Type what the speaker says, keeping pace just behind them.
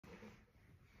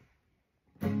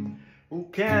Who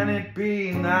can it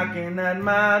be knocking at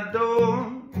my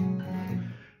door?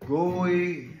 Go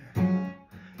away,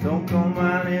 don't come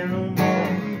out here no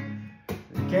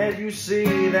more. Can't you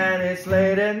see that it's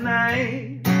late at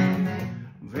night? I'm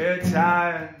very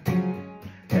tired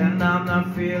and I'm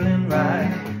not feeling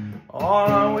right. All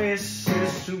I wish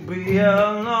is to be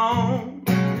alone.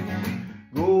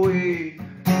 Go away,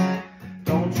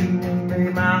 don't you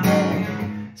invade my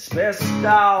home. It's best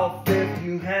off if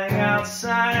you hang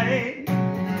outside.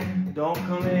 Don't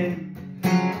come in,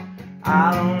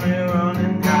 I'll only run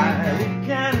and hide. Who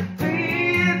can it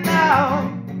be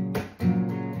now?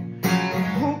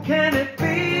 Who can it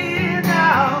be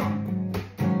now?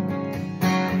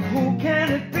 Who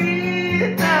can it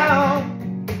be now?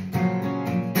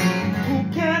 Who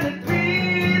can it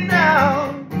be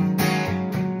now?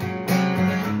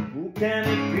 Who can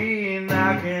it be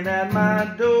knocking at my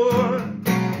door?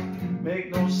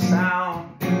 Make no sound,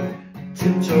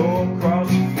 tiptoe across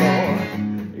the floor.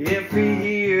 If he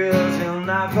hears, he'll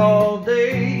knock all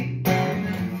day.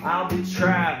 I'll be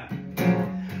trapped,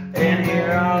 and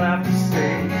here I'll have to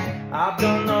stay. I've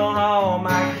done no harm,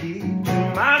 I keep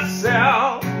to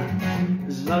myself.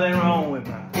 There's nothing wrong with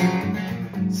my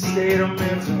state of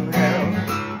mental health.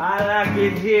 I like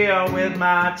it here with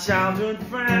my childhood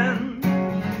friend.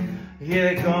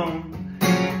 Here they come,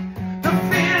 the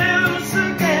feelings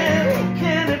again. Who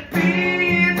can it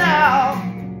be now?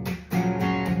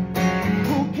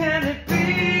 Who can it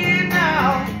be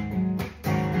now?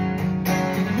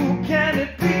 Who can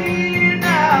it be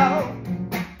now?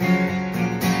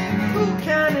 Who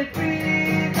can it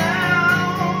be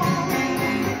now?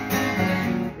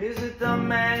 Is it the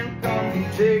man come to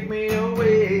take me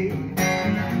away?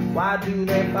 Why do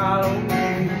they follow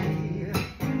me?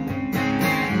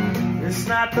 It's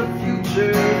not the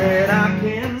future that I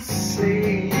can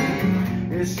see,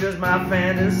 it's just my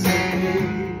fantasy.